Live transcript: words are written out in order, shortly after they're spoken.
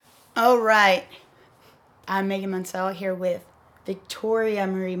All right. I'm Megan Munsell here with Victoria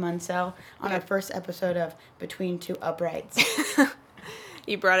Marie Munsell on our first episode of Between Two Uprights.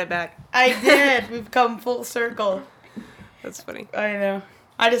 You brought it back. I did. We've come full circle. That's funny. I know.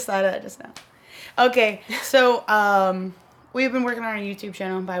 I just thought of that just now. Okay, so we've been working on our YouTube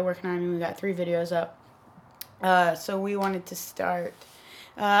channel. By working on it, I mean we got 3 videos up. So we wanted to start.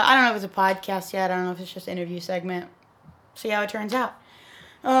 I don't know if it's a podcast yet. I don't know if it's just an interview segment. See how it turns out.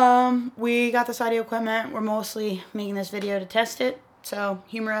 We got this audio equipment. We're mostly making this video to test it. So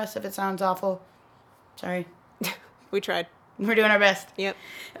humor us if it sounds awful. Sorry. We tried. We're doing our best. Yep.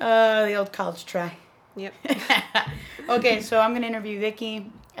 The old college try. Yep. Okay, so I'm gonna interview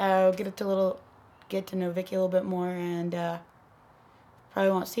Vicky. Get to know Vicky a little bit more, and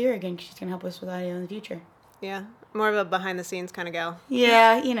probably won't see her again because she's gonna help us with audio in the future. Yeah. More of a behind the scenes kind of gal.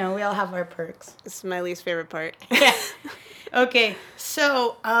 Yeah, we all have our perks. This is my least favorite part. Yeah. Okay,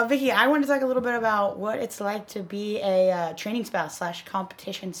 so Vicky, I want to talk a little bit about what it's like to be a training spouse /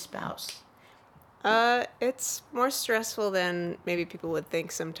 competition spouse. It's more stressful than maybe people would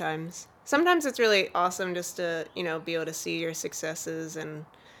think sometimes. Sometimes it's really awesome just to, be able to see your successes and,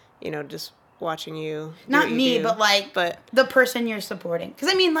 just watching you. Not me, do. but the person you're supporting. Because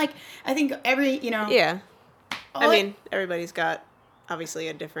I think every, Yeah. Everybody's got obviously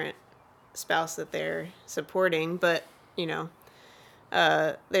a different spouse that they're supporting, but,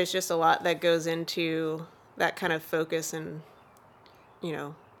 there's just a lot that goes into that kind of focus and,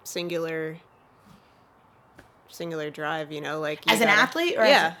 singular drive, as an athlete? Or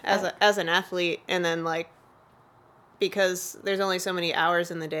as an athlete. And then, because there's only so many hours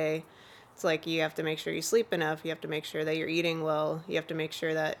in the day, it's like you have to make sure you sleep enough. You have to make sure that you're eating well. You have to make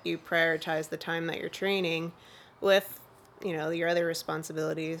sure that you prioritize the time that you're training with, your other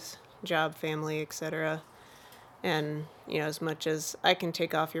responsibilities, job, family, etc. And, as much as I can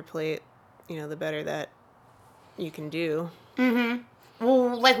take off your plate, the better that you can do. Mm-hmm.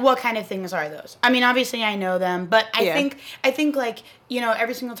 Well, what kind of things are those? I mean, obviously I know them, but I think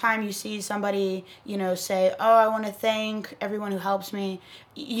every single time you see somebody, say, oh, I want to thank everyone who helps me,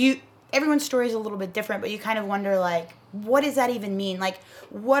 everyone's story is a little bit different, but you kind of wonder, what does that even mean?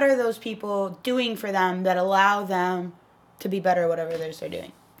 What are those people doing for them that allow them to be better at whatever it is they're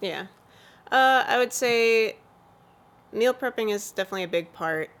doing? Yeah. I would say meal prepping is definitely a big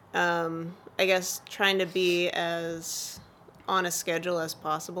part. I guess trying to be as on a schedule as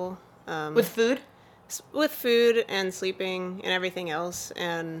possible. With food? With food and sleeping and everything else.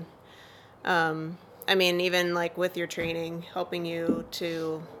 And, even with your training, helping you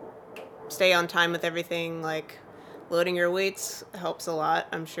to stay on time with everything, loading your weights helps a lot,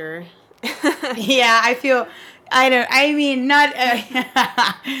 I'm sure. Yeah, I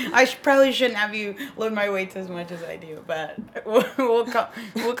probably shouldn't have you load my weights as much as I do, but we'll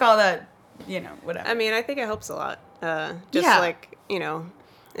call that, whatever. I think it helps a lot.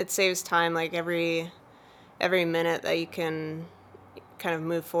 It saves time, every minute that you can kind of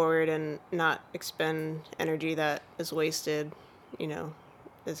move forward and not expend energy that is wasted,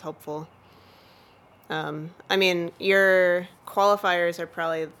 is helpful. Your qualifiers are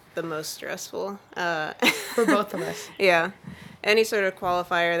probably the most stressful. For both of us. Yeah. Any sort of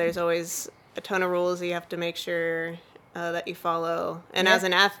qualifier, there's always a ton of rules that you have to make sure that you follow. And as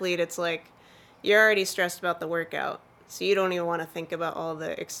an athlete, it's you're already stressed about the workout, so you don't even want to think about all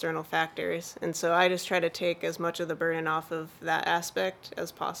the external factors. And so I just try to take as much of the burden off of that aspect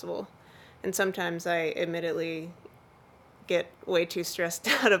as possible. And sometimes I admittedly get way too stressed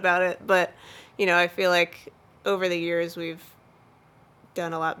out about it, but I feel like over the years we've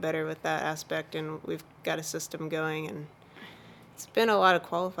done a lot better with that aspect, and we've got a system going, and it's been a lot of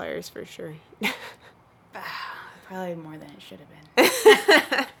qualifiers for sure. Probably more than it should have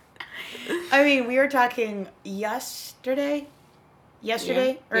been. We were talking yesterday,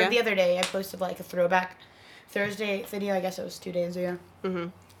 or the other day, I posted a throwback Thursday video. I guess it was 2 days ago. Mm-hmm.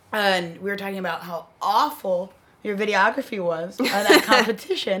 And we were talking about how awful your videography was at that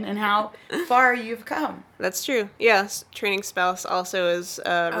competition and how far you've come. That's true. Yes, training spouse also is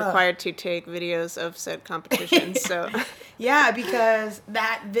required to take videos of said competitions. So. Yeah, because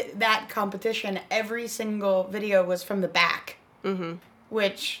that competition, every single video was from the back. Mm-hmm.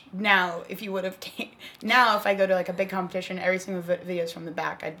 Which now, if you would have if I go to a big competition, every single video is from the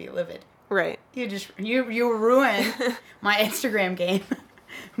back, I'd be livid. Right. You ruin my Instagram game.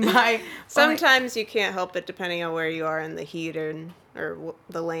 Sometimes you can't help it depending on where you are in the heat or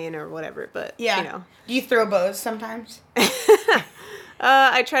the lane or whatever, but yeah. Do you throw bows sometimes?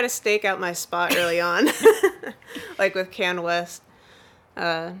 I try to stake out my spot early on, with Can West.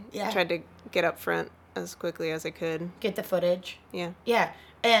 Tried to get up front as quickly as I could. Get the footage. Yeah. Yeah.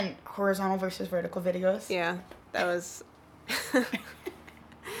 And horizontal versus vertical videos. Yeah, that was.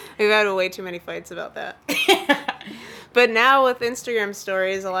 We've had way too many fights about that. But now with Instagram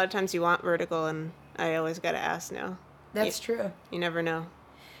stories, a lot of times you want vertical, and I always gotta ask now. That's true. You never know.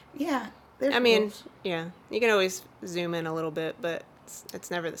 Yeah. I mean, yeah, you can always zoom in a little bit, but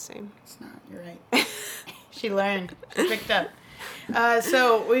it's never the same. It's not. You're right. She learned. She picked up.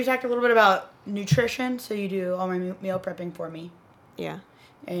 So we talked a little bit about nutrition. So you do all my meal prepping for me. Yeah.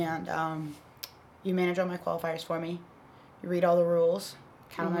 And you manage all my qualifiers for me. You read all the rules.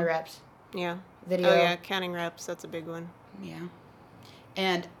 Count all my reps. Yeah. Video. Oh, yeah, counting reps, that's a big one. Yeah.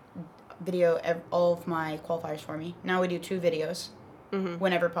 And video all of my qualifiers for me. Now we do 2 videos.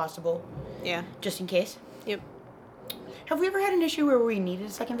 Whenever possible. Yeah. Just in case. Yep. Have we ever had an issue where we needed a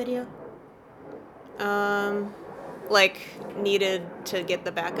second video? Like, needed to get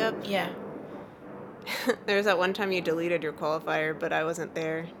the backup? Yeah. There was that one time you deleted your qualifier, but I wasn't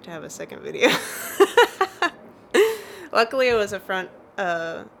there to have a second video. Luckily, it was a front,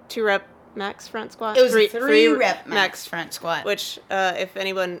 2-rep max front squat. It was a 3-rep max front squat. Which, if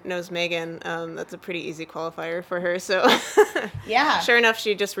anyone knows Megan, that's a pretty easy qualifier for her. So, yeah. Sure enough,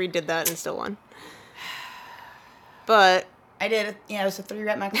 she just redid that and still won. But I did. Yeah, it was a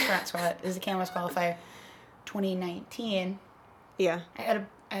 3-rep max front squat. It was the Canvas qualifier, 2019. Yeah. I had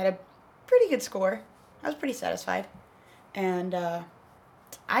a pretty good score. I was pretty satisfied, and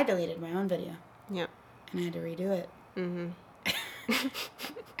I deleted my own video. Yep. And I had to redo it.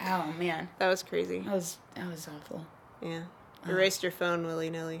 Oh man. That was crazy. That was awful. Yeah. Erased your phone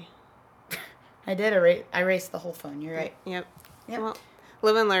willy-nilly. I did erase. I erased the whole phone. You're right. Yep. Yep. Well,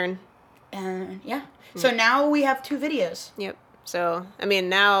 live and learn. And yeah. So now we have 2 videos. Yep. So, I mean,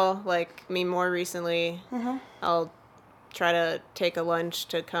 now, like, more recently, I'll try to take a lunch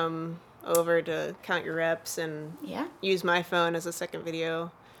to come over to count your reps and use my phone as a second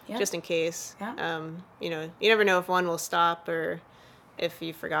video, just in case. Yeah. You know, you never know if one will stop or if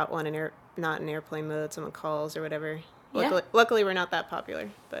you forgot one in not in airplane mode, someone calls or whatever. Luckily, we're not that popular,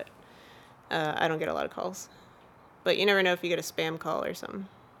 but I don't get a lot of calls. But you never know if you get a spam call or something.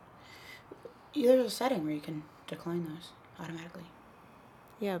 There's a setting where you can decline those automatically.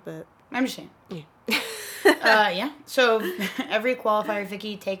 Yeah, but I'm just saying. Yeah. Yeah. So every qualifier,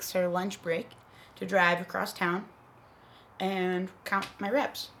 Vicky takes her lunch break to drive across town and count my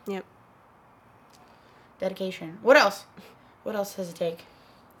reps. Yep. Dedication. What else? What else does it take?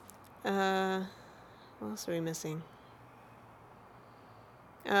 What else are we missing?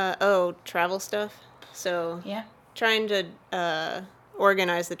 Travel stuff. So Yeah. trying to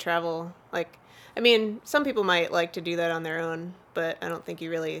organize the travel. Like, I mean, some people might like to do that on their own, but I don't think you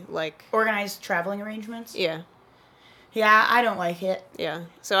really like. Organized traveling arrangements? Yeah. Yeah, I don't like it. Yeah.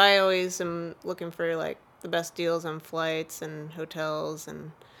 So I always am looking for, like, the best deals on flights and hotels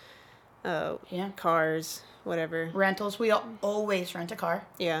and cars, whatever. Rentals. We always rent a car.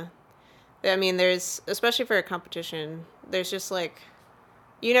 Yeah. I mean, there's, especially for a competition, there's just, like,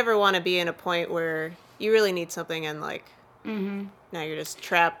 you never want to be in a point where you really need something and, like, now you're just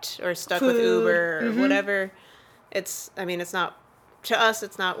trapped or stuck with Uber or whatever. It's not, to us,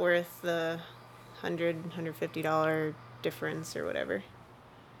 it's not worth the $150 difference or whatever.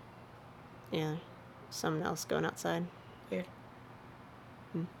 Yeah. Someone else going outside. Weird.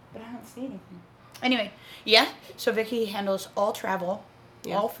 But I don't see anything. Anyway, yeah. So Vicky handles all travel,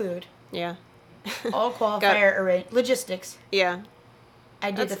 all food, Yeah. all qualifier logistics. Yeah. I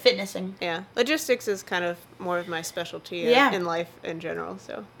did the fitnessing. Yeah. Logistics is kind of more of my specialty in life in general,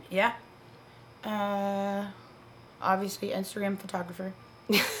 so. Yeah. Obviously Instagram photographer.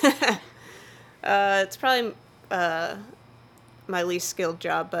 It's probably my least skilled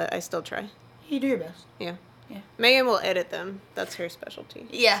job, but I still try. You do your best. Yeah. Yeah. Megan will edit them. That's her specialty.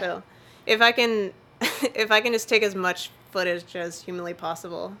 Yeah. So if I can just take as much footage as humanly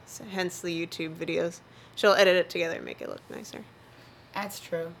possible, hence the YouTube videos, she'll edit it together and make it look nicer. That's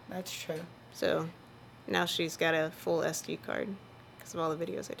true. That's true. So now she's got a full SD card because of all the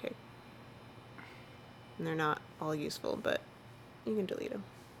videos I take. And they're not all useful, but you can delete them.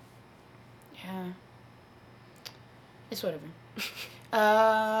 Yeah. It's whatever.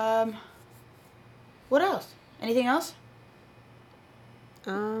 What else? Anything else?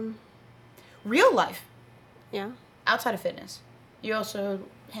 Real life. Yeah. Outside of fitness. You also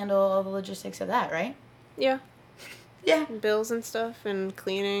handle all the logistics of that, right? Yeah. Yeah. Bills and stuff and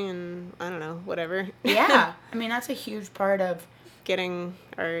cleaning and I don't know, whatever. Yeah. I mean, that's a huge part of getting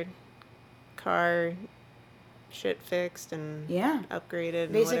our car shit fixed and upgraded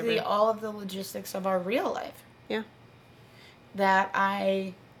and basically whatever. all of the logistics of our real life. Yeah. That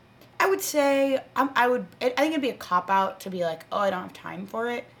I I would say I think it'd be a cop out to be like, oh, I don't have time for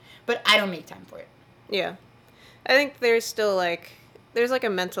it, but I don't make time for it. Yeah. I think there's still like there's like a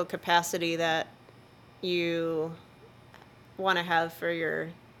mental capacity that you want to have for your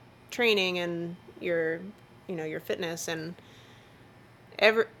training and your your fitness and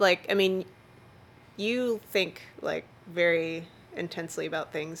I mean you think like very intensely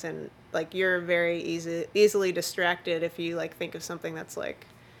about things and like you're very easily distracted if you like think of something that's like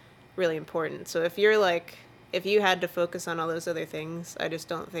really important. So if you had to focus on all those other things, I just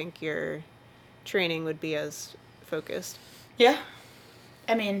don't think your training would be as focused. Yeah.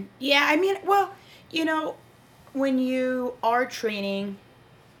 Well, when you are training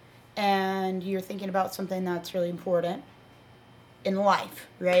and you're thinking about something that's really important in life,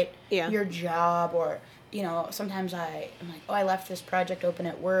 right? Yeah. Your job or, sometimes I'm like, oh, I left this project open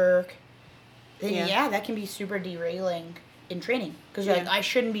at work. Then, yeah that can be super derailing in training. Because you're like, I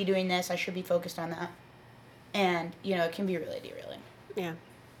shouldn't be doing this. I should be focused on that. And, it can be really derailing. Yeah.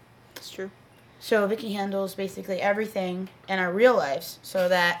 It's true. So Vicky handles basically everything in our real lives so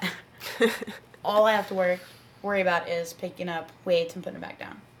that all I have to worry about is picking up weights and putting them back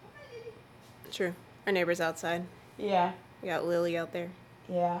down. True. Our neighbor's outside. Yeah. We got Lily out there.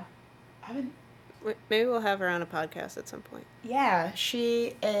 Yeah. Maybe we'll have her on a podcast at some point. Yeah,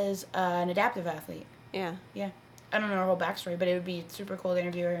 she is an adaptive athlete. Yeah. Yeah. I don't know her whole backstory, but it would be super cool to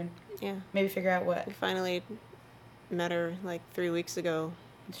interview her and maybe figure out what. We finally met her like 3 weeks ago.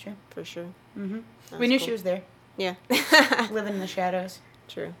 It's true. For sure. Mm-hmm. We knew she was there. Yeah. Living in the shadows.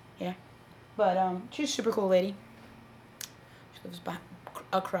 True. Yeah. But she's a super cool lady. She lives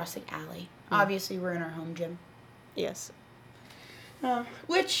across the alley. Obviously, we're in our home gym. Yes.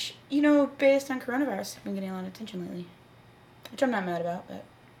 Which, based on coronavirus, have been getting a lot of attention lately. Which I'm not mad about, but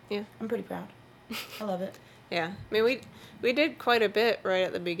I'm pretty proud. I love it. Yeah. I mean, we did quite a bit right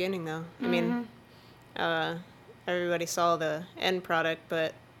at the beginning, though. I mean, everybody saw the end product,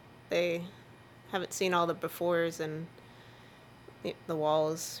 but they haven't seen all the befores and the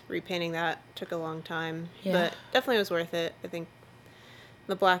walls. Repainting that took a long time. Yeah. But definitely was worth it. I think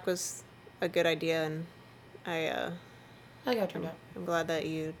the black was a good idea, and I like how it turned out. I'm glad that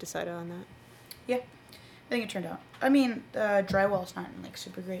you decided on that. Yeah, I think it turned out. I mean, the drywall's not in like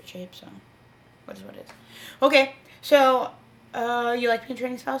super great shape, so what is what it is. Okay, so you like being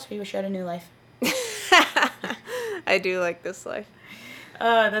training spouse, or you wish you had a new life? I do like this life.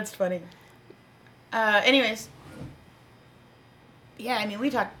 That's funny. Anyways, yeah, I mean, we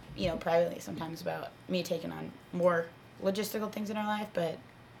talk, privately sometimes about me taking on more logistical things in our life, but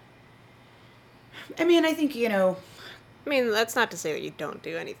I mean, I think, I mean, that's not to say that you don't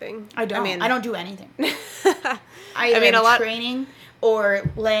do anything. I don't. I mean, I don't do anything. I mean, a lot training or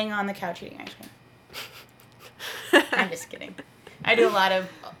laying on the couch eating ice cream. I'm just kidding. I do a lot of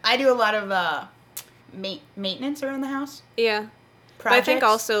maintenance around the house. Yeah. Projects. But I think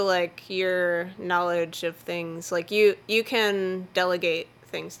also like your knowledge of things, like you can delegate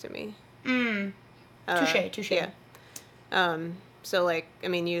things to me. Touche. Yeah. So like, I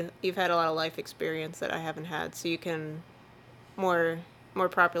mean, you've had a lot of life experience that I haven't had, so you can more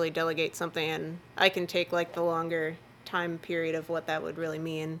properly delegate something, and I can take like the longer time period of what that would really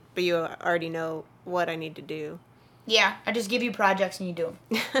mean, but you already know what I need to do. Yeah, I just give you projects and you do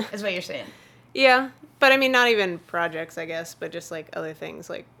them. Is what you're saying. Yeah, but I mean, not even projects, I guess, but just like other things,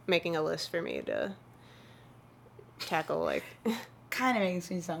 like making a list for me to tackle, like. Kind of makes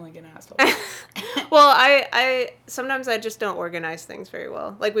me sound like an asshole. Well, I sometimes I just don't organize things very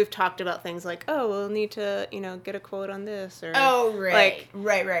well. Like we've talked about things like, oh, we'll need to, get a quote on this or. Oh, right.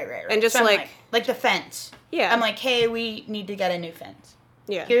 Like, right. And just so like the fence. Yeah. I'm like, hey, we need to get a new fence.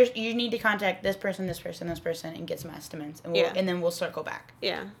 Yeah. You need to contact this person, and get some estimates, and and then we'll circle back.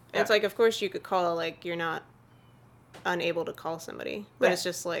 Yeah. It's like, of course you could call, like, you're not unable to call somebody, but It's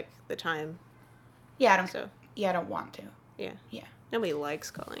just like the time. Yeah, I don't want to. Yeah. Yeah. Nobody likes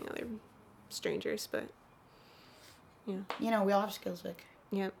calling other strangers, but we all have skills, Vic.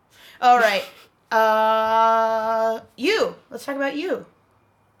 Yep. All right. Let's talk about you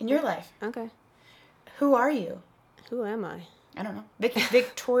in your life. Okay. Who are you? Who am I? I don't know.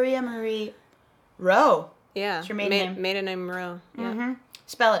 Victoria Marie Rowe. Yeah. It's your maiden name. Maiden name Rowe. Yeah. Mm-hmm.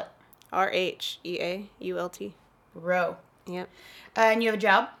 Spell it. Rheault. Rowe. Yep. And you have a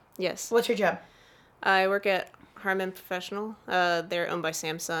job? Yes. What's your job? I work at Harman Professional. They're owned by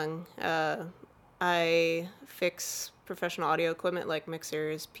Samsung. I fix professional audio equipment like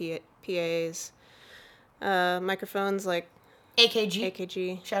mixers, PAs, microphones like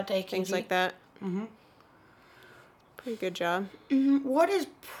AKG. Shout out to AKG. Things like that. Mm-hmm. Pretty good job. Mm-hmm.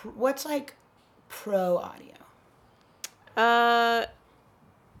 What's like pro audio?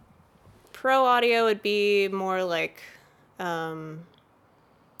 pro audio would be more like for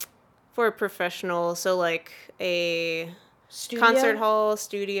a professional, so like a Studio? concert hall,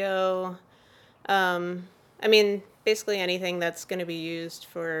 studio. I mean, basically anything that's going to be used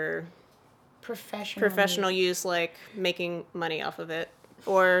for professional use, like making money off of it,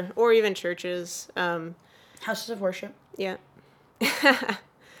 or even churches. Houses of worship. Yeah,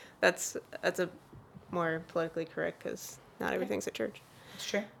 that's a more politically correct because not everything's a church. That's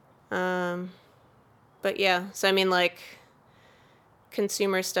true. But yeah, so I mean, like,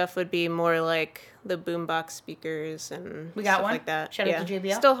 consumer stuff would be more like the boombox speakers and We got stuff one? like that. Shout out to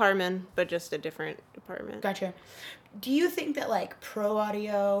JBL? Still Harman, but just a different department. Gotcha. Do you think that like pro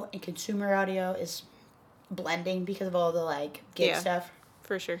audio and consumer audio is blending because of all the like gig stuff?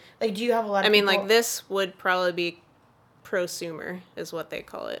 For sure. Like, do you have a lot of I mean, people... like, this would probably be prosumer is what they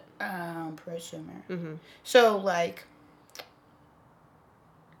call it. Prosumer. Mm-hmm. So, like...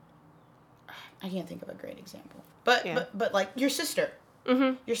 I can't think of a great example. But like, your sister.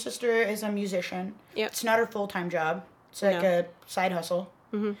 Mm-hmm. Your sister is a musician. Yep. It's not her full-time job. It's like a side hustle.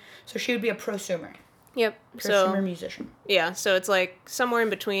 Mm-hmm. So she would be a prosumer. Yep. Prosumer musician. Yeah, so it's like somewhere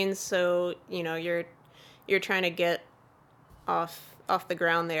in between. So, you know, you're trying to get off the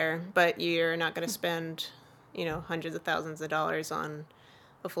ground there, but you're not going to spend, you know, hundreds of thousands of dollars on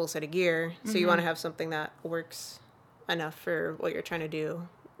a full set of gear. So you want to have something that works enough for what you're trying to do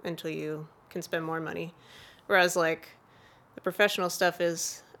until you can spend more money. Whereas, like, the professional stuff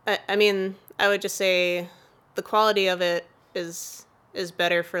is, I mean, I would just say the quality of it is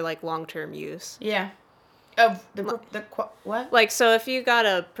better for, like, long-term use. Yeah. Of what? Like, so if you got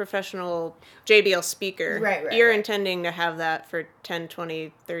a professional JBL speaker, you're intending to have that for 10,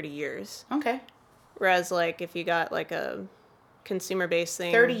 20, 30 years. Okay. Whereas, like, if you got, like, a consumer-based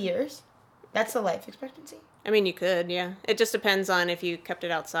thing... 30 years? That's the life expectancy? I mean, you could, yeah. It just depends on if you kept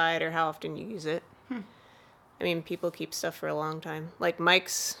it outside or how often you use it. I mean, people keep stuff for a long time. Like,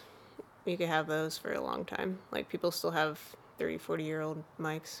 mics, you could have those for a long time. Like, people still have 30, 40-year-old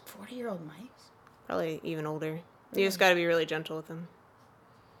mics. 40-year-old mics? Probably even older. You just got to be really gentle with them.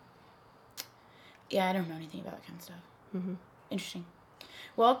 Yeah, I don't know anything about that kind of stuff. Mm-hmm. Interesting.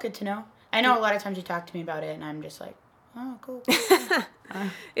 Well, good to know. I know a lot of times you talk to me about it, and I'm just like, oh, cool.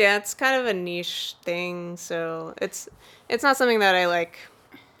 Yeah, it's kind of a niche thing, so it's not something that I like.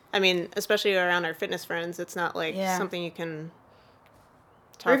 I mean, especially around our fitness friends, it's not like something you can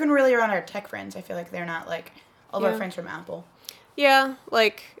talk. Or even really around our tech friends. I feel like they're not like all of our friends from Apple. Yeah,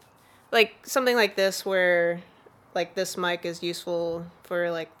 like something like this where like this mic is useful for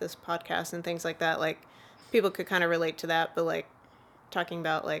like this podcast and things like that. Like people could kind of relate to that, but like talking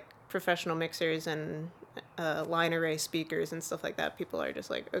about like professional mixers and line array speakers and stuff like that, people are just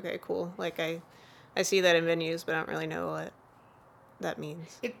like, okay, cool. Like I see that in venues, but I don't really know what that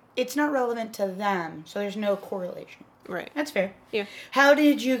means. It's not relevant to them, so there's no correlation. Right. That's fair. Yeah. How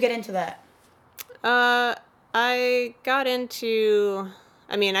did you get into that? I got into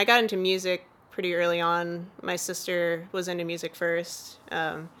music pretty early on. My sister was into music first.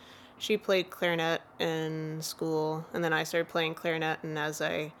 She played clarinet in school, and then I started playing clarinet, and as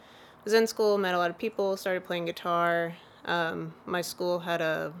I was in school, met a lot of people, started playing guitar. My school had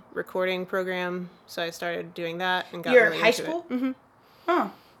a recording program, so I started doing that and got really into it. Your high school? Mm-hmm.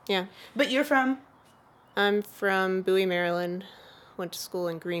 Oh. Yeah. But you're from? I'm from Bowie, Maryland. Went to school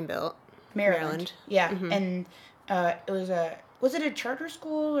in Greenbelt, Maryland. Yeah, and was it a charter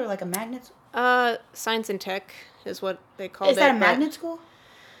school or like a magnet? Science and Tech is what they called it. Is that a magnet school?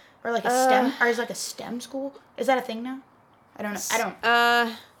 Or like a STEM? Or is it like a STEM school? Is that a thing now? I don't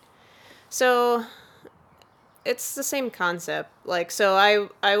know. So it's the same concept. Like, so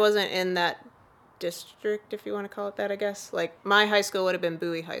I wasn't in that district, if you want to call it that, I guess. Like, my high school would have been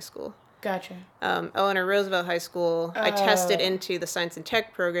Bowie High School. Gotcha. Eleanor Roosevelt High School, I tested into the Science and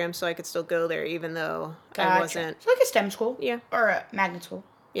Tech program so I could still go there even though I wasn't... It's like a STEM school. Yeah. Or a magnet school.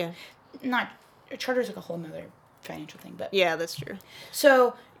 Yeah. Not... A charter's like a whole nother financial thing, but... Yeah, that's true.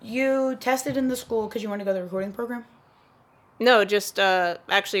 So, you tested in the school because you wanted to go to the recording program? No, just,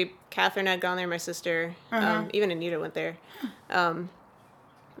 actually, Catherine had gone there, my sister. Even Anita went there.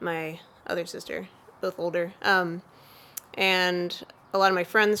 My other sister, both older. And a lot of my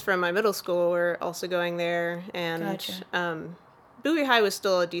friends from my middle school were also going there. And Gotcha. Bowie High was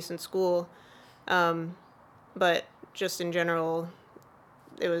still a decent school. But just in general,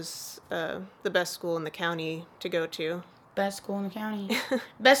 it was the best school in the county to go to. Best school in the county.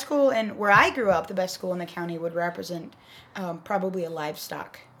 Best school, and where I grew up, the best school in the county would represent probably a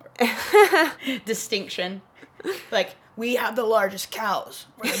livestock distinction. Like, we have the largest cows.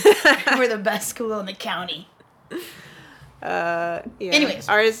 We're the best school in the county. Yeah. Anyways.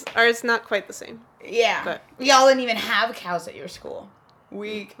 Ours not quite the same. Yeah. But y'all didn't even have cows at your school.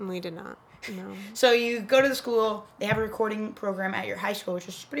 we did not. No. So you go to the school, they have a recording program at your high school, which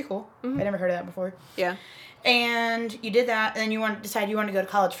is pretty cool. I never heard of that before. Yeah. And you did that, and then you decided you wanted to go to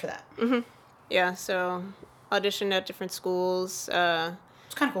college for that. Yeah, so auditioned at different schools.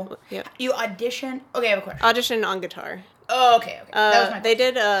 It's kind of cool. Yep. You auditioned. Okay, I have a question. Auditioned on guitar. Oh, okay. That was my They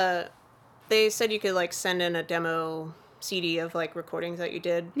did. They said you could like send in a demo CD of like recordings that you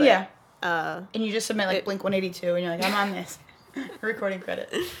did. But, yeah. And you just submit like Blink 182, and you're like, I'm on this recording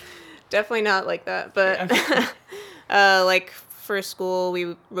credit. Definitely not like that, but like for school,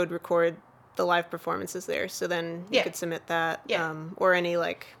 we would record the live performances there, so then you could submit that, or any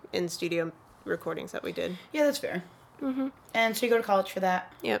like in studio recordings that we did. Yeah, that's fair. And so you go to college for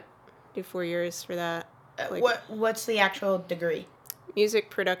that. Yep, do 4 years for that. Like, what's the actual degree? Music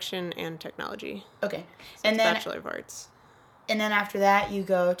production and technology. Okay, So and it's then Bachelor of Arts. And then after that, you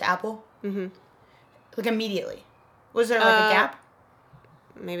go to Apple. Like immediately. Was there like a gap?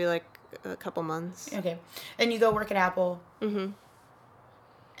 Maybe like a couple months. Okay, and you go work at Apple.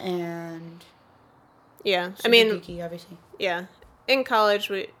 And yeah, I mean, geeky, obviously. Yeah, in college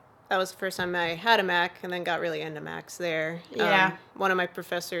that was the first time I had a Mac, and then got really into Macs there. Yeah. One of my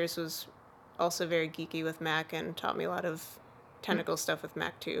professors was also very geeky with Mac and taught me a lot of technical stuff with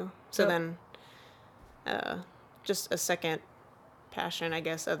Mac too. So then, just a second passion, I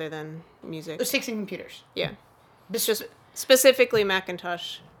guess, other than music. Fixing computers. Yeah, it's just specifically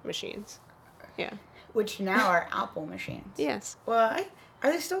Macintosh machines. Yeah. Which now are Apple machines. Yes. Well,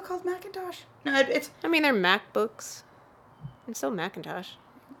 are they still called Macintosh? No, it's. I mean, they're MacBooks. It's still Macintosh.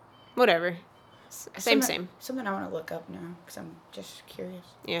 Whatever. Same. Something I want to look up now because I'm just curious.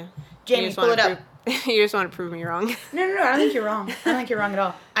 Yeah. Jamie, pull it up. You just want to prove me wrong. No, I don't think you're wrong. I don't think you're wrong at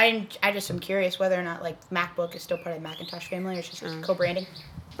all. I just am curious whether or not like MacBook is still part of the Macintosh family or it's just co-branding.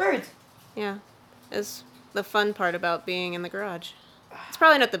 Birds. Yeah. It's the fun part about being in the garage. It's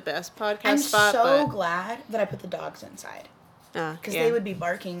probably not the best podcast spot, I'm so but glad that I put the dogs inside. Because they would be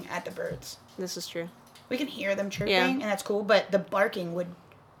barking at the birds. This is true. We can hear them chirping, and that's cool, but the barking would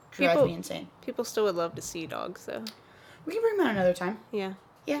drive me insane. People still would love to see dogs, though. We can bring them out another time. Yeah.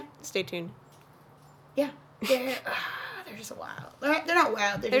 Yeah. Stay tuned. Yeah. They're just wild. They're not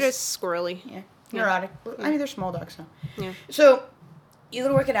wild. They're just squirrely. Yeah. Neurotic. I mean, they're small dogs, so. Yeah. So, you go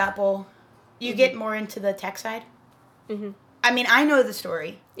to work at Apple. You get more into the tech side. I mean, I know the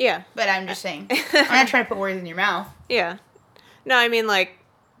story. Yeah. But I'm just saying. I'm not trying to put words in your mouth. Yeah. No, I mean, like,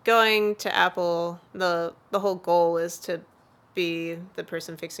 going to Apple, the whole goal is to be the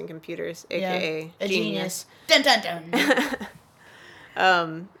person fixing computers, a.k.a. a genius. Dun, dun,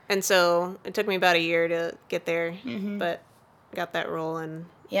 dun. And so it took me about a year to get there, but got that role and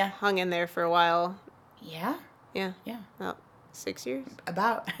hung in there for a while. Yeah? Yeah. Yeah. About 6 years.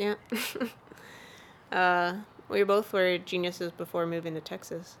 About. Yeah. We both were geniuses before moving to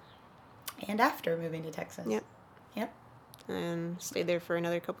Texas. And after moving to Texas. Yep. Yep. And stayed there for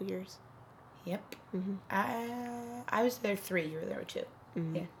another couple years. Yep. I was there 3. You were there 2.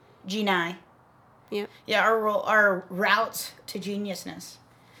 Yeah. G9. Yeah. Yeah. Our routes to geniusness.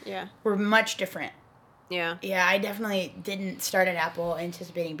 Yeah. Were much different. Yeah. Yeah. I definitely didn't start at Apple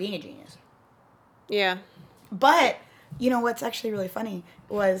anticipating being a genius. Yeah. But you know what's actually really funny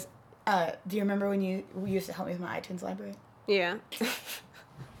was, do you remember when you used to help me with my iTunes library? Yeah.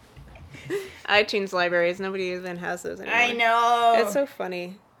 iTunes libraries. Nobody even has those anymore. I know. It's so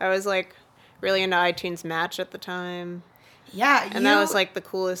funny. I was like really into iTunes Match at the time. Yeah. And that was like the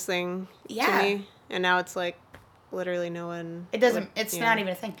coolest thing to me. And now it's like literally no one. It doesn't. It's not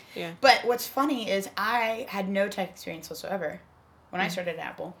even a thing. Yeah. But what's funny is I had no tech experience whatsoever when I started at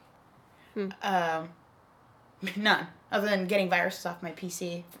Apple. None. Other than getting viruses off my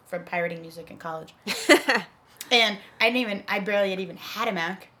PC from pirating music in college. And I barely had even had a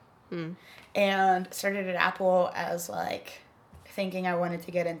Mac. And started at Apple as like thinking I wanted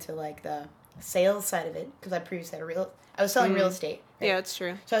to get into like the sales side of it because I previously had I was selling real estate. Right? Yeah, it's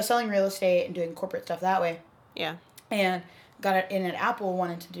true. So I was selling real estate and doing corporate stuff that way. Yeah. And got it in at Apple,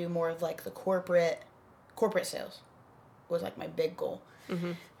 wanted to do more of like the corporate sales was like my big goal.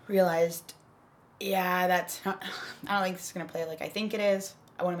 Realized, that's not, I don't think this is going to play like I think it is.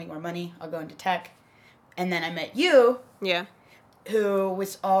 I want to make more money. I'll go into tech. And then I met you. Yeah. Who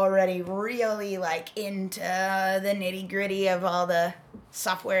was already really like into the nitty gritty of all the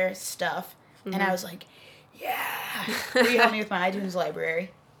software stuff. And I was like, will you help me with my iTunes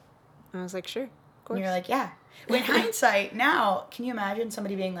library? I was like, sure, of course. And you're like, yeah. In hindsight, now, can you imagine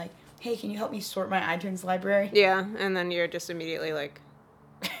somebody being like, hey, can you help me sort my iTunes library? Yeah, and then you're just immediately like,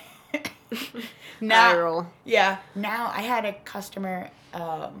 Now, Eye roll. yeah. Now I had a customer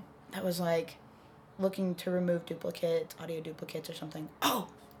that was like looking to remove duplicates, audio duplicates or something. Oh,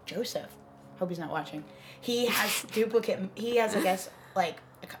 Joseph. Hope he's not watching. He has He has, I guess, like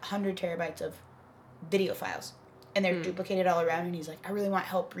 100 terabytes of video files, and they're duplicated all around. And he's like, I really want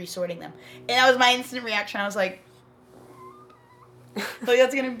help resorting them. And that was my instant reaction. I was like,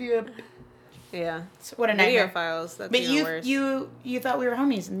 that's gonna be a Yeah. what a Video nightmare. files. That's But even worse. you thought we were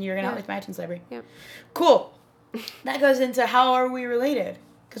homies, and you're gonna help with my iTunes library. Yep. Cool. That goes into how are we related?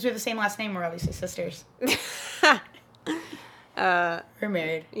 Because we have the same last name. We're obviously sisters. We're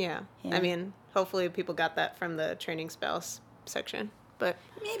married. Yeah. Yeah. I mean, hopefully people got that from the training spouse section. But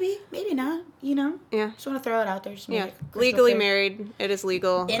Maybe not. You know. yeah. Just want to throw it out there. Just make Yeah. it crystal Legally clear. married. It is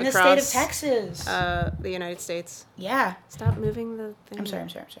legal in the across state of Texas. the United States. Yeah. Stop moving the thing. I'm sorry.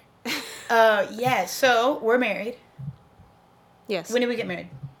 Yeah. So we're married. Yes. When did we get married?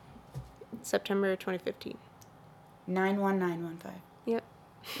 September 2015. 91915. Yep.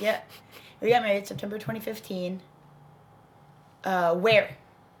 Yeah. We got married September 2015. Where?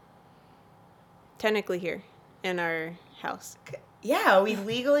 Technically here in our house. Yeah, we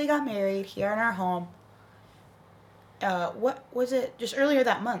legally got married here in our home. What was it? Just earlier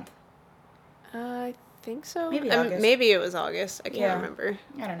that month. I think so. Maybe August. Maybe it was August. I can't Yeah. remember.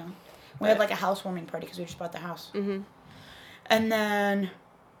 I don't know. We had like a housewarming party because we just bought the house. Mm-hmm. And then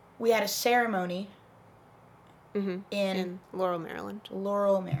we had a ceremony Mm-hmm. in Laurel, Maryland.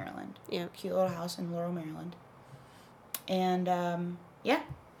 Laurel, Maryland. Yeah. Cute little house in Laurel, Maryland. And yeah,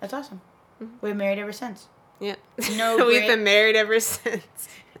 that's awesome. Mm-hmm. We've been married ever since. Yeah. No We've break. been married ever since.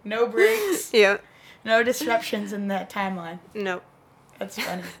 No breaks. Yeah. No disruptions in that timeline. Nope. That's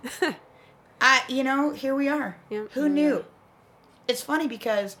funny. Here we are. Yep. Who knew? It's funny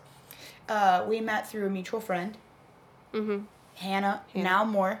because we met through a mutual friend, Mm-hmm. Hannah, now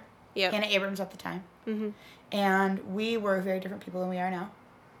more. Yep. Hannah Abrams at the time. Mm-hmm. And we were very different people than we are now.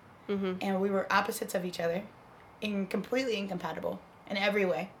 Mm-hmm. And we were opposites of each other and completely incompatible in every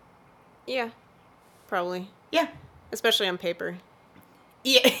way. Yeah. Probably. Yeah. Especially on paper.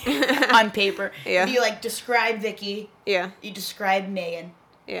 Yeah. On paper. Yeah. If you describe Vicky, Yeah. you describe Megan.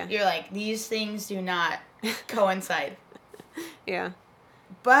 Yeah. You're like, these things do not coincide. Yeah.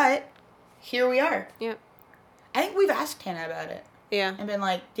 But here we are. Yep. I think we've asked Hannah about it Yeah. and been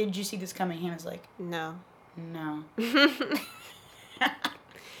like, did you see this coming? Hannah's like, No. no.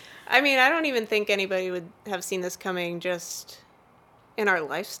 I mean, I don't even think anybody would have seen this coming just in our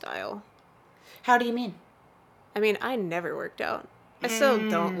lifestyle. How do you mean? I mean, I never worked out. I still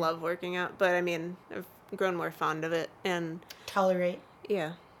don't love working out, but I mean, I've grown more fond of it. And Tolerate.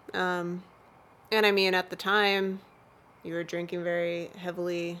 yeah. And I mean, at the time, you were drinking very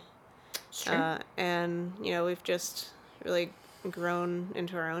heavily. It's true. And, we've just really grown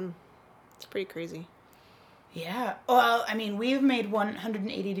into our own. It's pretty crazy. Yeah. Well, I mean, we've made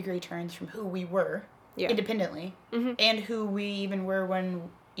 180-degree turns from who we were independently and who we even were when,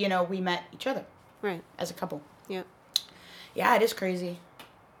 we met each other Right. as a couple. Yep. Yeah, it is crazy.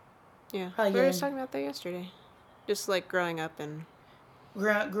 Yeah. Probably We were good. just talking about that yesterday. Just like growing up and,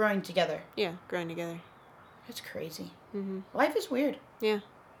 Growing together. yeah, growing together. It's crazy. Mm-hmm. Life is weird. Yeah.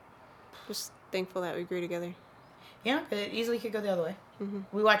 Just thankful that we grew together. Yeah, but it easily could go the other way. Mm-hmm.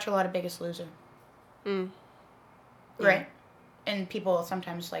 We watch a lot of Biggest Loser. Mm. Yeah. Right? And people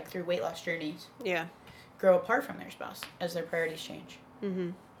sometimes, through weight loss journeys, Yeah. grow apart from their spouse as their priorities change.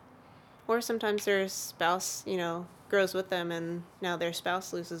 Mm-hmm. Or sometimes their spouse, grows with them and now their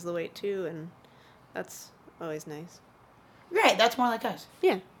spouse loses the weight too, and that's always nice. Right, that's more like us.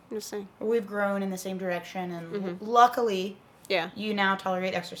 Yeah, I'm just saying. We've grown in the same direction, and Mm-hmm. luckily, Yeah. you now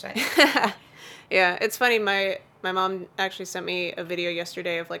tolerate exercise. Yeah, it's funny. My mom actually sent me a video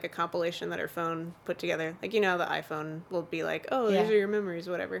yesterday of a compilation that her phone put together. The iPhone will be like, oh, Yeah. these are your memories,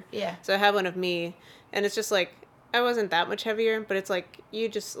 whatever. Yeah. So I have one of me, and it's just I wasn't that much heavier, but it's you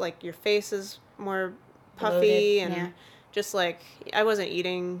just your face is more puffy, Bloated, and yeah. just I wasn't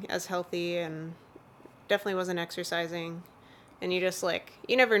eating as healthy and definitely wasn't exercising. And you just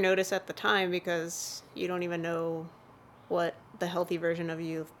you never notice at the time because you don't even know what the healthy version of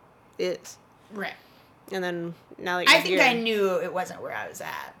you is. Right. And then now that you're I think here, I knew it wasn't where I was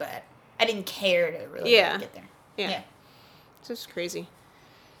at, but I didn't care to really Yeah. get there. Yeah. It's just crazy.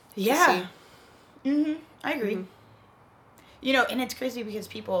 Yeah. Mm-hmm. I agree. Mhm. And it's crazy because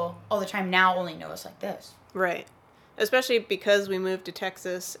people all the time now only know us like this. Right. Especially because we moved to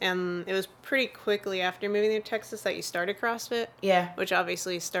Texas, and it was pretty quickly after moving to Texas that you started CrossFit, Yeah. which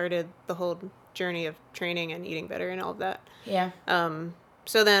obviously started the whole journey of training and eating better and all of that. Yeah.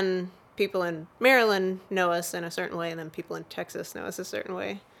 So then people in Maryland know us in a certain way, and then people in Texas know us a certain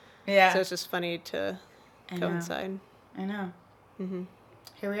way. Yeah. So it's just funny to I know. coincide. I know. Mm-hmm.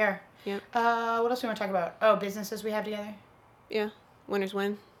 Here we are. Yep. What else do we want to talk about? Oh, businesses we have together? Yeah. Winners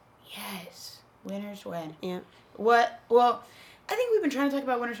win. Yes. Winners win. Yeah. What? Well, I think we've been trying to talk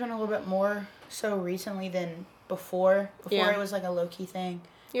about winners win a little bit more so recently than before. Before Yeah. it was like a low-key thing.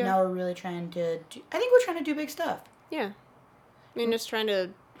 Yeah. Now we're really trying to do... I think we're trying to do big stuff. Yeah. I mean, just trying to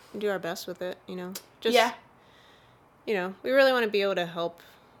do our best with it, you know? Just, yeah. You know, we really want to be able to help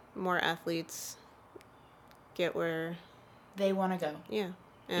more athletes get where they want to go. Yeah.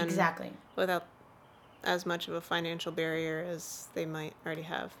 And exactly. Without as much of a financial barrier as they might already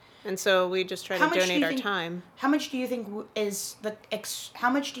have. And so we just try to donate our time. How much do you think how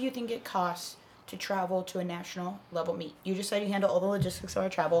much do you think it costs to travel to a national level meet? You just said you handle all the logistics of our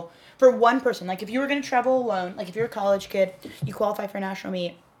travel for one person. Like if you were going to travel alone, like if you're a college kid, you qualify for a national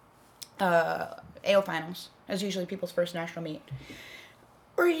meet, AO finals is usually people's first national meet.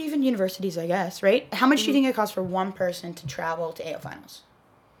 Or even universities, I guess, right? How much do you think it costs for one person to travel to AO finals?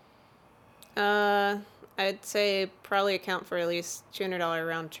 I'd say probably account for at least $200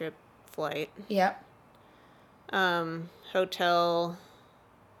 round trip flight. Yeah. Hotel,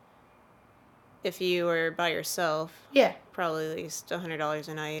 if you were by yourself. Yeah. Probably at least $100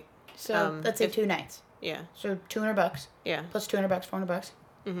 a night. So let's say 2 nights. Yeah. So $200. Yeah. Plus $200, $400.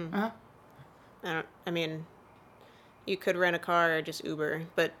 Mm-hmm. Uh-huh. I mean, you could rent a car or just Uber,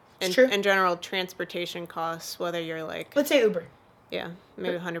 but in general, transportation costs, whether you're like... Let's say Uber. Yeah,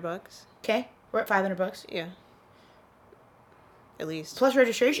 maybe $100. Okay, we're at $500. Yeah. At least. Plus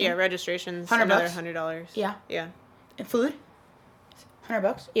registration. Yeah, registration's $100. Another $100. Yeah. Yeah. And food?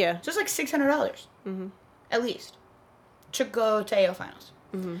 $100. Yeah. So it's like $600. Mm-hmm. At least. To go to AO finals.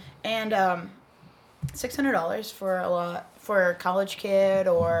 Mm-hmm. And $600 for a college kid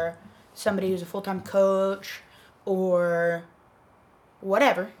or somebody who's a full-time coach or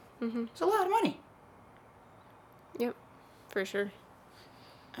whatever. Mm-hmm. It's a lot of money. Yep, for sure.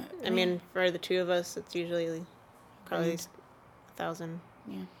 I mean, for the two of us, it's usually probably $1,000.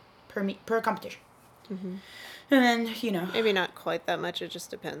 Yeah, per competition. Mm-hmm. And then, you know, maybe not quite that much. It just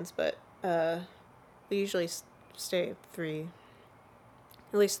depends. But we usually stay at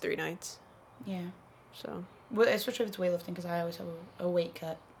least 3 nights. Yeah. So. Well, especially if it's weightlifting, because I always have a weight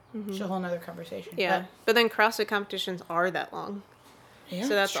cut. Mm-hmm. It's a whole nother conversation. Yeah, but then CrossFit competitions are that long. Yeah, so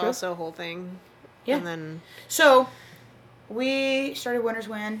that's also a whole thing. Yeah. And then. So, we started Winners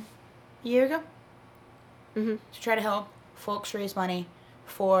Win a year ago. Mm-hmm. To try to help folks raise money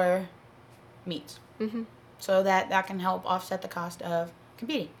for meets. Mm-hmm. So that can help offset the cost of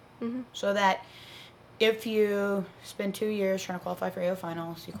competing. Mm-hmm. So that if you spend 2 years trying to qualify for AO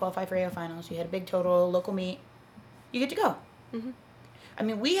finals, you qualify for AO finals, you had a big total local meet, you get to go. Mm-hmm. I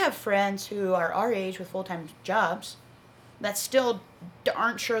mean, we have friends who are our age with full-time jobs that still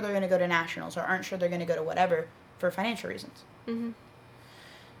aren't sure they're going to go to nationals or aren't sure they're going to go to whatever for financial reasons. Mm-hmm.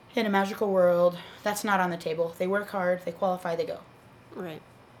 In a magical world, that's not on the table. They work hard, they qualify, they go. Right.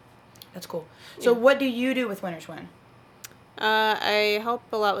 That's cool. So what do you do with Winners Win? I help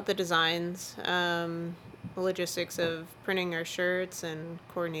a lot with the designs, the logistics of printing our shirts and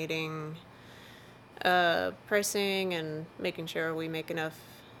coordinating pricing and making sure we make enough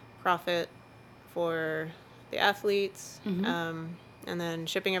profit for the athletes, Mm-hmm. And then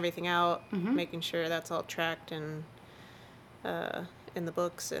shipping everything out, Mm-hmm. making sure that's all tracked and in the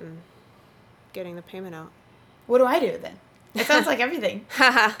books and getting the payment out. What do I do then? It sounds like everything.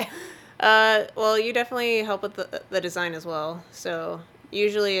 Well, you definitely help with the design as well. So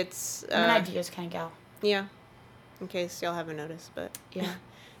usually it's... I'm an ideas kind of gal. Yeah. In case y'all haven't noticed, but... Yeah.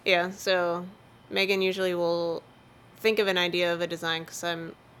 Yeah, so Megan usually will think of an idea of a design because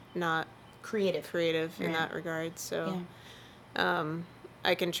I'm not creative in that regard. So yeah.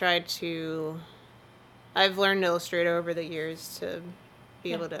 I can try to... I've learned Illustrator over the years to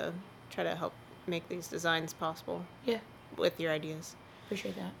be able to try to help make these designs possible. Yeah. With your ideas.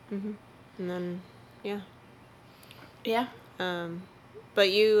 Appreciate that. Mm-hmm. And then, yeah. Yeah.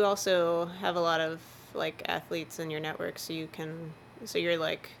 But you also have a lot of, like, athletes in your network, so you're,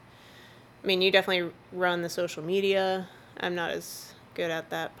 like, I mean, you definitely run the social media. I'm not as good at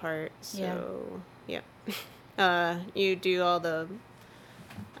that part, so, yeah. You do all the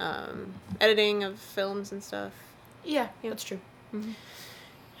editing of films and stuff. Yeah, that's true. Mm-hmm.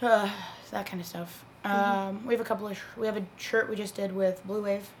 That kind of stuff. We have we have a shirt we just did with Blue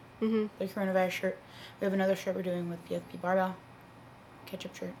Wave, Mm-hmm. the coronavirus shirt. We have another shirt we're doing with PFP Barbell,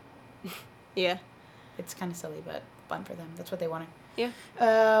 ketchup shirt. Yeah. It's kind of silly, but fun for them. That's what they wanted. Yeah.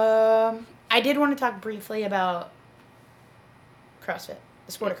 I did want to talk briefly about CrossFit,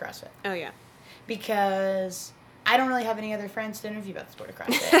 the sport of CrossFit. Oh, yeah. Because I don't really have any other friends to interview about the sport of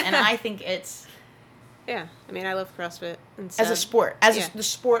CrossFit, and I think it's Yeah, I mean, I love CrossFit as a sport, as Yeah. the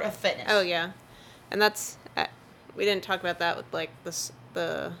sport of fitness. Oh yeah, and that's we didn't talk about that with like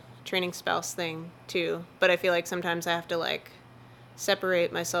the training spouse thing too. But I feel like sometimes I have to like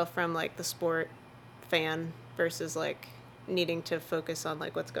separate myself from like the sport fan versus like needing to focus on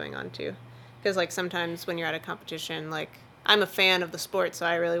like what's going on too, because like sometimes when you're at a competition, like I'm a fan of the sport, so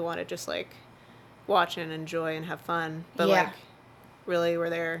I really want to just like watch and enjoy and have fun. But Yeah. like really, we're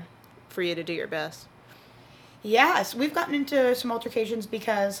there for you to do your best. Yes, we've gotten into some altercations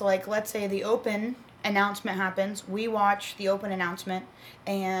because, like, let's say the Open announcement happens. We watch the Open announcement,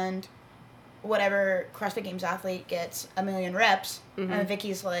 and whatever CrossFit Games athlete gets 1,000,000 reps, and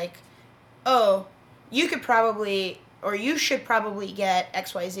Vicky's like, oh, you could probably, or you should probably get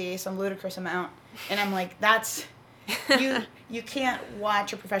XYZ, some ludicrous amount. And I'm like, that's, you can't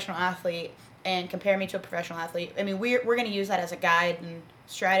watch a professional athlete and compare me to a professional athlete. I mean, we're going to use that as a guide and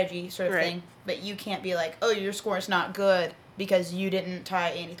strategy sort of Right. thing, but you can't be like, oh, your score is not good because you didn't tie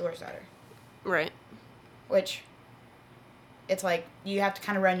Annie Thorsdottir. Right. Which, it's like, you have to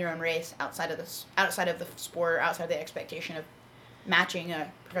kind of run your own race outside of the sport, outside of the expectation of matching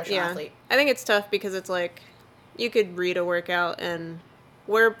a professional athlete. I think it's tough because it's like you could read a workout and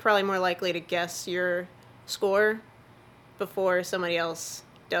we're probably more likely to guess your score before somebody else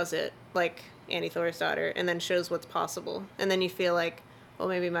does it, like Annie Thorsdottir, and then shows what's possible. And then you feel like, well,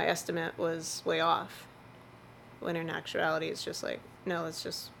 maybe my estimate was way off. When in actuality, it's just like, no, it's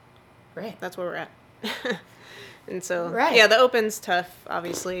just, Right. that's where we're at. And so, Right. yeah, the Open's tough,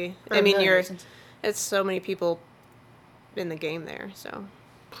 obviously. For I a mean, million reasons. it's so many people in the game there, so.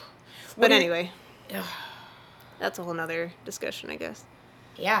 What But do you- anyway, Ugh. that's a whole nother discussion, I guess.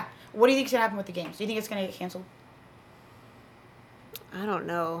 Yeah. What do you think's gonna happen with the games? Do you think it's gonna get canceled? I don't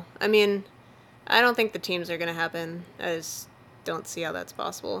know. I mean, I don't think the teams are going to happen. I just don't see how that's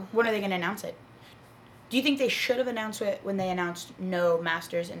possible. When are they gonna announce it? Do you think they should have announced it when they announced no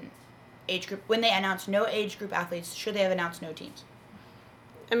masters and age group? When they announced no age group athletes, should they have announced no teams?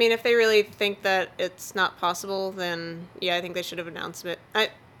 I mean, if they really think that it's not possible, then yeah, I think they should have announced it.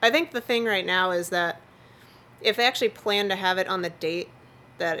 I think the thing right now is that if they actually plan to have it on the date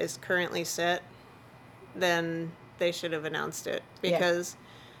that is currently set, then they should have announced it. Because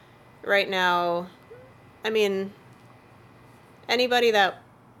right now, I mean, anybody that,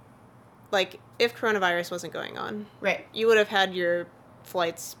 like, if coronavirus wasn't going on, Right. you would have had your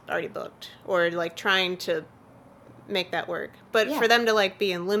flights already booked or, like, trying to make that work. But Yeah. for them to, like,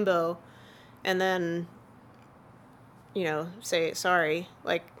 be in limbo and then, you know, say sorry,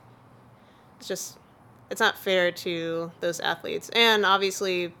 like, it's just, it's not fair to those athletes. And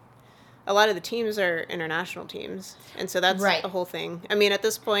obviously, a lot of the teams are international teams. And so that's Right. a whole thing. I mean, at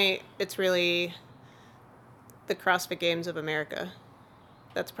this point, it's really the CrossFit Games of America.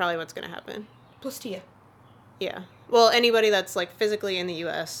 That's probably what's going to happen. Plus Tia. Yeah. Well, anybody that's, like, physically in the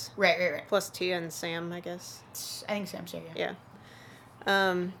U.S. Right. Plus Tia and Sam, I guess. I think Sam's here, yeah.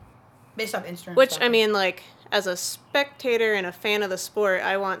 Yeah. Based off Instagram. Which, stuff. I mean, like, as a spectator and a fan of the sport,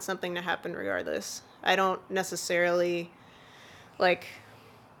 I want something to happen regardless. I don't necessarily, like,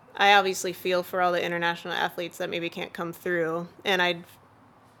 I obviously feel for all the international athletes that maybe can't come through, and I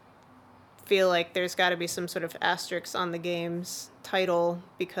feel like there's got to be some sort of asterisk on the game's title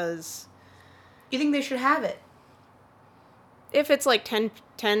because You think they should have it? if it's like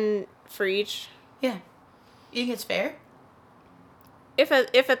 10 for each, Yeah. You think it's fair? if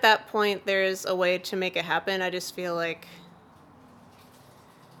at that point there's a way to make it happen, I just feel like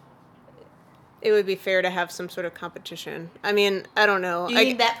it would be fair to have some sort of competition. I mean, I don't know. Do you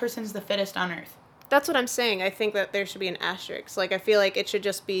think that person's the fittest on earth? That's what I'm saying. I think that there should be an asterisk. Like, I feel like it should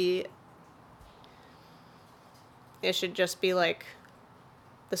just be like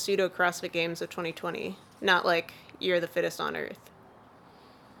the pseudo CrossFit Games of 2020, not like you're the fittest on earth.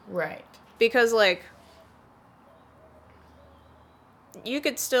 Right. Because, like, you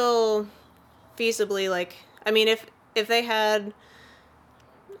could still feasibly, like, I mean, if they had,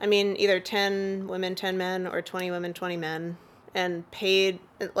 I mean, either 10 women, 10 men, or 20 women, 20 men, and paid,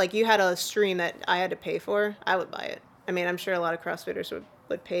 like, you had a stream that I had to pay for, I would buy it. I mean, I'm sure a lot of CrossFitters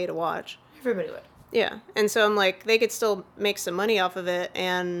would pay to watch. Everybody would. Yeah. And so I'm like, they could still make some money off of it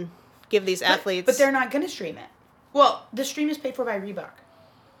and give these athletes. But they're not going to stream it. Well, the stream is paid for by Reebok.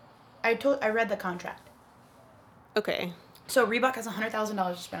 I read the contract. Okay. So Reebok has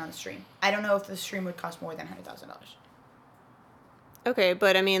 $100,000 to spend on the stream. I don't know if the stream would cost more than $100,000. Okay,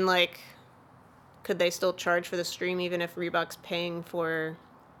 but I mean, like, could they still charge for the stream even if Reebok's paying for...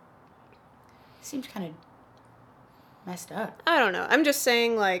 Seems kind of messed up. I don't know. I'm just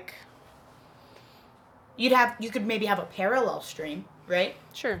saying, like, You could maybe have a parallel stream, right?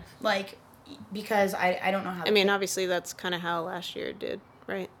 Sure. Like, because I don't know how. I mean, obviously that's kind of how last year did,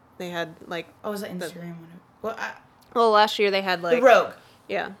 right? They had like. Oh, was it Instagram? Well, last year they had like the Rogue.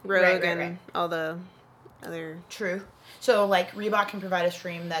 Yeah, Rogue and right. all the other. True. So like Reebok can provide a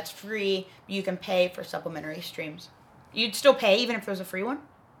stream that's free. You can pay for supplementary streams. You'd still pay even if there was a free one.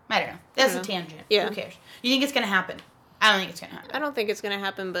 I don't know. That's a tangent. Yeah. Who cares? You think it's gonna happen? I don't think it's gonna happen. I don't think it's gonna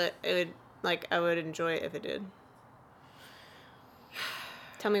happen, but it would I would enjoy it if it did.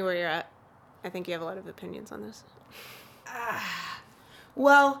 Tell me where you're at. I think you have a lot of opinions on this.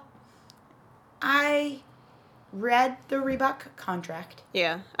 Well, I read the Reebok contract.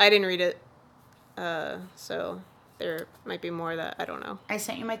 Yeah, I didn't read it, so there might be more that I don't know. I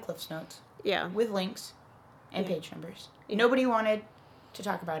sent you my Cliff's Notes. Yeah. With links and page numbers. Nobody wanted to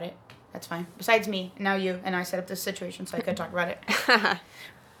talk about it. That's fine. Besides me, and now you, and I set up this situation so I could talk about it.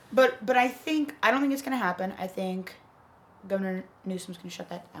 But I don't think it's going to happen. I think Governor Newsom's going to shut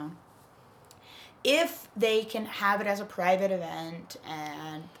that down. If they can have it as a private event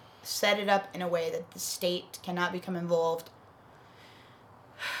and set it up in a way that the state cannot become involved,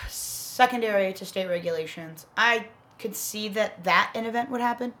 secondary to state regulations, I could see that an event would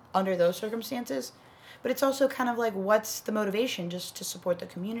happen under those circumstances. But it's also kind of like, what's the motivation? Just to support the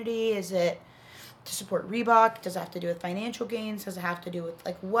community? Is it to support Reebok? Does it have to do with financial gains? Does it have to do with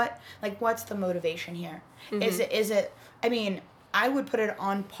what's the motivation here? Mm-hmm. Is it I mean, I would put it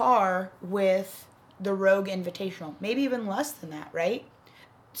on par with the Rogue Invitational, maybe even less than that, right?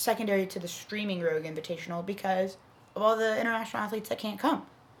 Secondary to the streaming Rogue Invitational because of all the international athletes that can't come.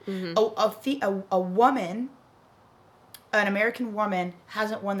 Mm-hmm. A woman, an American woman,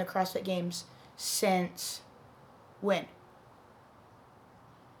 hasn't won the CrossFit Games since when?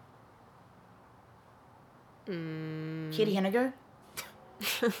 Katie Henniger?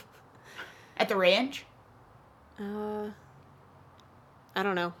 At the ranch? I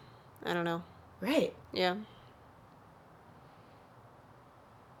don't know. Right. Yeah.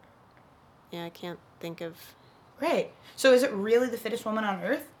 Yeah, I can't think of... Right. So is it really the fittest woman on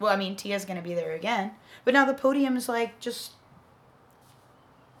earth? Well, I mean, Tia's going to be there again. But now the podium is like just...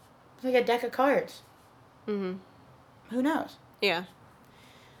 It's like a deck of cards. Mm-hmm. Who knows? Yeah.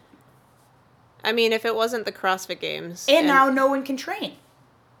 I mean, if it wasn't the CrossFit Games... And now no one can train.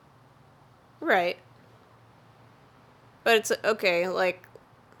 Right. But it's okay, like...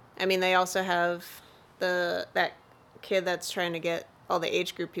 I mean, they also have that kid that's trying to get all the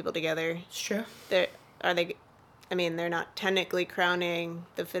age group people together. It's true. They're not technically crowning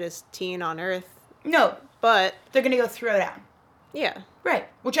the fittest teen on earth. No. But... They're going to go throw down. Yeah. Right.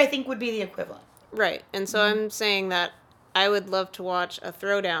 Which I think would be the equivalent. Right. And so I'm saying that I would love to watch a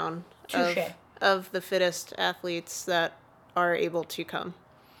throwdown of the fittest athletes that are able to come.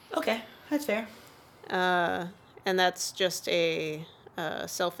 Okay. That's fair. And that's just a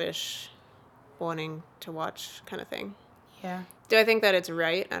selfish wanting to watch kind of thing. Yeah. Do I think that it's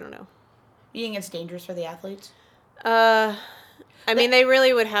right? I don't know. You think it's dangerous for the athletes? I mean, they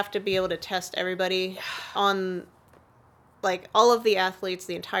really would have to be able to test everybody on, like, all of the athletes,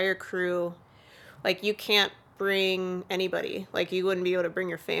 the entire crew. Like, you can't bring anybody. Like, you wouldn't be able to bring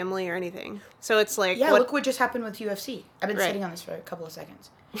your family or anything. So it's like... Yeah, look what just happened with UFC. I've been sitting on this for a couple of seconds.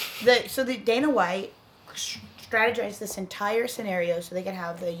 The Dana White strategized this entire scenario so they could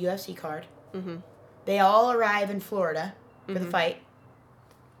have the UFC card. Mm-hmm. They all arrive in Florida for the fight.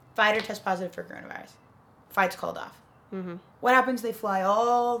 Fighter tests positive for coronavirus. Fight's called off. Mm-hmm. What happens? They fly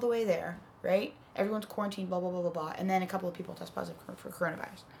all the way there, right? Everyone's quarantined, blah, blah, blah, blah, blah. And then a couple of people test positive for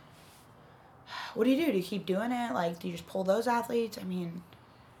coronavirus. What do? Do you keep doing it? Like, do you just pull those athletes? I mean...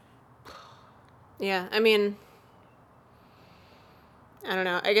 Yeah, I mean... I don't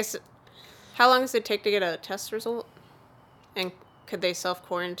know. I guess... How long does it take to get a test result? And could they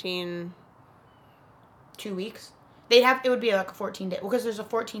self-quarantine? 2 weeks. It would be like a 14-day... Because there's a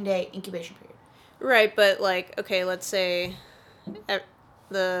 14-day incubation period. Right, but like, okay, let's say...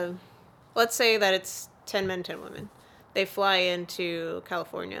 Let's say that it's 10 men, 10 women. They fly into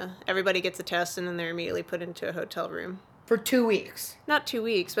California. Everybody gets a test, and then they're immediately put into a hotel room. For 2 weeks. Not 2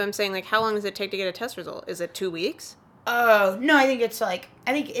 weeks, but I'm saying, like, how long does it take to get a test result? Is it 2 weeks? Oh, no, I think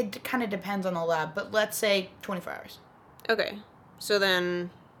it kind of depends on the lab, but let's say 24 hours. Okay. So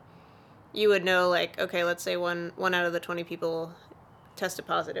then you would know, like, okay, let's say one out of the 20 people tested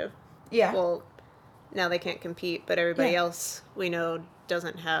positive. Yeah. Well, now they can't compete, but everybody else we know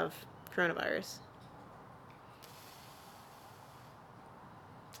doesn't have coronavirus.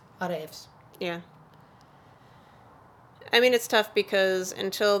 A lot of ifs. Yeah. I mean, it's tough because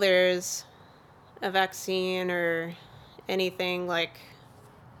until there's a vaccine or anything, like,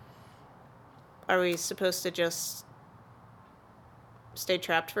 are we supposed to just stay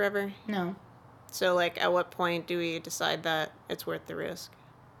trapped forever? No. So, like, at what point do we decide that it's worth the risk?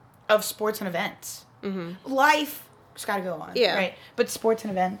 Of sports and events. Mm-hmm. Life just got to go on. Yeah. Right? But sports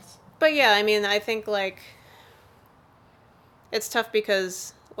and events. But, yeah, I mean, I think, like, it's tough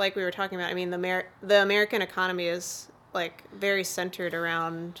because, like we were talking about, I mean, the American economy is, like, very centered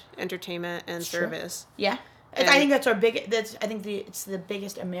around entertainment and service. Yeah. And I think that's our big. I think it's the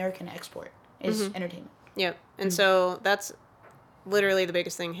biggest American export is entertainment. Yep. And so that's literally the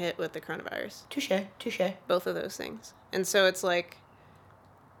biggest thing hit with the coronavirus. Touche. Both of those things. And so it's like,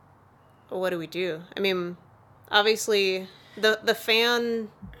 well, what do we do? I mean, obviously, the fan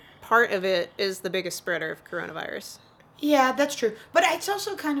part of it is the biggest spreader of coronavirus. Yeah, that's true. But it's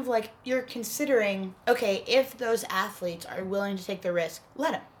also kind of like you're considering, okay, if those athletes are willing to take the risk,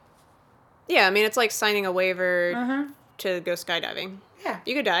 let them. Yeah, I mean, it's like signing a waiver to go skydiving. Yeah.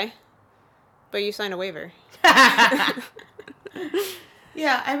 You could die, but you sign a waiver.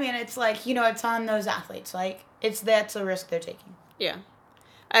 Yeah, I mean, it's like, it's on those athletes. Like, that's a risk they're taking. Yeah.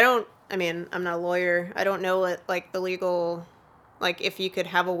 I mean, I'm not a lawyer. I don't know what, like, the legal, like, if you could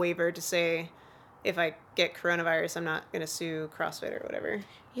have a waiver to say, if I get coronavirus, I'm not going to sue CrossFit or whatever.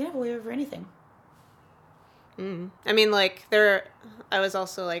 You can have a waiver for anything. I mean, like, I was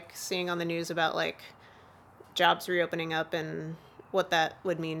also, like, seeing on the news about, like, jobs reopening up and what that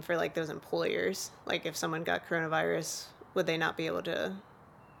would mean for, like, those employers. Like, if someone got coronavirus, would they not be able to,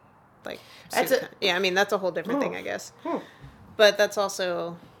 like, yeah, I mean, that's a whole different thing, I guess. But that's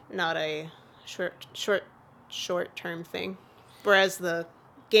also not a short-term thing. Whereas the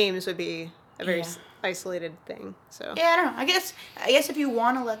games would be a very isolated thing, so. Yeah, I don't know. I guess if you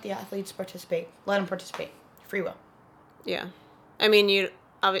want to let the athletes participate, let them participate. Free will. Yeah. I mean,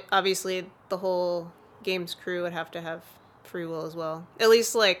 obviously the whole games crew would have to have free will as well. At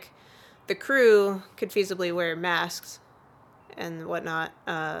least, like, the crew could feasibly wear masks and whatnot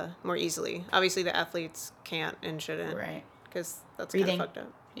more easily. Obviously the athletes can't and shouldn't. Right. Because that's kind of fucked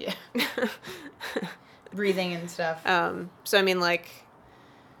up. Yeah. Breathing and stuff. So, I mean, like,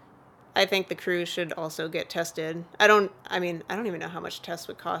 I think the crew should also get tested. I don't even know how much tests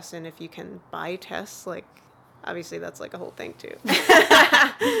would cost and if you can buy tests, like, obviously that's like a whole thing too.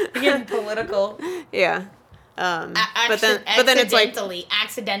 Getting political. Yeah. But then it's like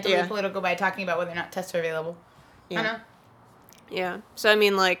accidentally political by talking about whether or not tests are available. Yeah. I know. Yeah. So the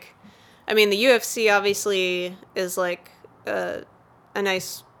UFC obviously is like a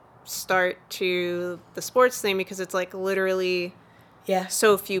nice start to the sports thing because it's like literally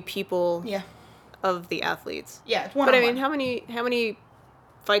so few people of the athletes. Yeah, it's one-on-one. But I mean, how many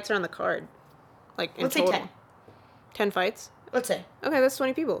fights are on the card? Like in total? Say 10. 10 fights? Let's say. Okay, that's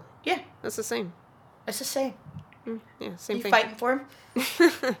 20 people. Yeah. That's the same. It's the same. Yeah, same you thing. Fighting for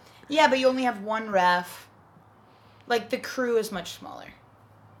him? Yeah, but you only have one ref. Like, the crew is much smaller.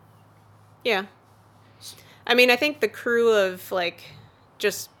 Yeah. I mean, I think the crew of, like,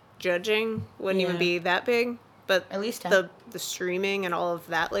 just judging wouldn't even be that big. But at least 10. The streaming and all of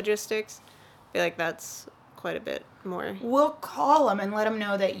that logistics, I feel like that's quite a bit more. We'll call them and let them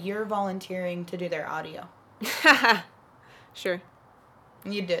know that you're volunteering to do their audio. Sure.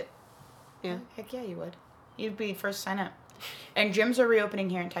 You'd do it. Yeah. Heck yeah, you would. You'd be first to sign up. And gyms are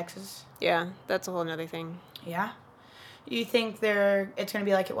reopening here in Texas. Yeah, that's a whole nother thing. Yeah? You think it's going to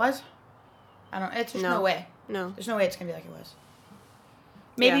be like it was? There's no way. No. There's no way it's going to be like it was.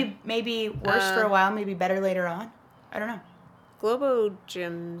 Maybe worse for a while, maybe better later on. I don't know. Globo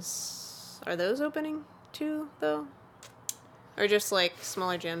gyms, are those opening too, though? Or just, like,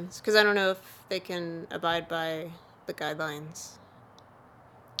 smaller gyms? Because I don't know if they can abide by the guidelines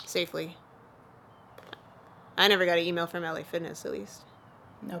safely. I never got an email from LA Fitness, at least.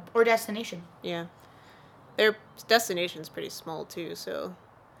 Nope. Or Destination. Yeah. Their destination's pretty small, too, so...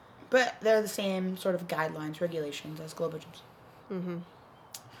 But they're the same sort of guidelines, regulations as Globo gyms. Mm-hmm.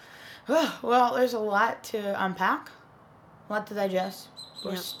 Well, there's a lot to unpack. A lot to digest.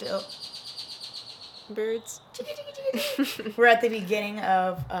 We're still... Birds. We're at the beginning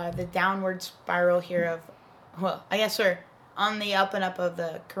of the downward spiral here of... Well, I guess we're on the up and up of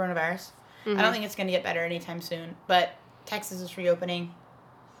the coronavirus. Mm-hmm. I don't think it's going to get better anytime soon. But Texas is reopening.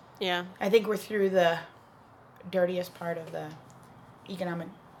 Yeah. I think we're through the dirtiest part of the economic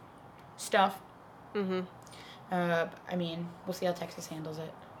stuff. Mm-hmm. I mean, we'll see how Texas handles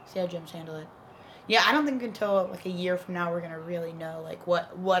it. See how gyms handle it. Yeah, I don't think until like a year from now we're going to really know like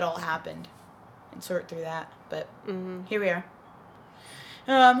what all happened and sort through that. But here we are.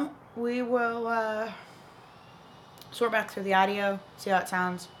 We will sort back through the audio, see how it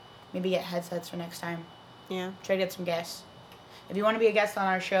sounds. Maybe get headsets for next time. Yeah. Try to get some guests. If you want to be a guest on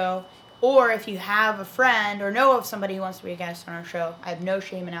our show, Or if you have a friend or know of somebody who wants to be a guest on our show, I have no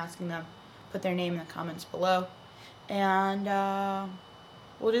shame in asking them. Put their name in the comments below. And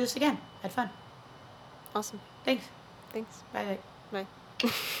we'll do this again. Had fun. Awesome. Thanks. Thanks. Bye. Bye.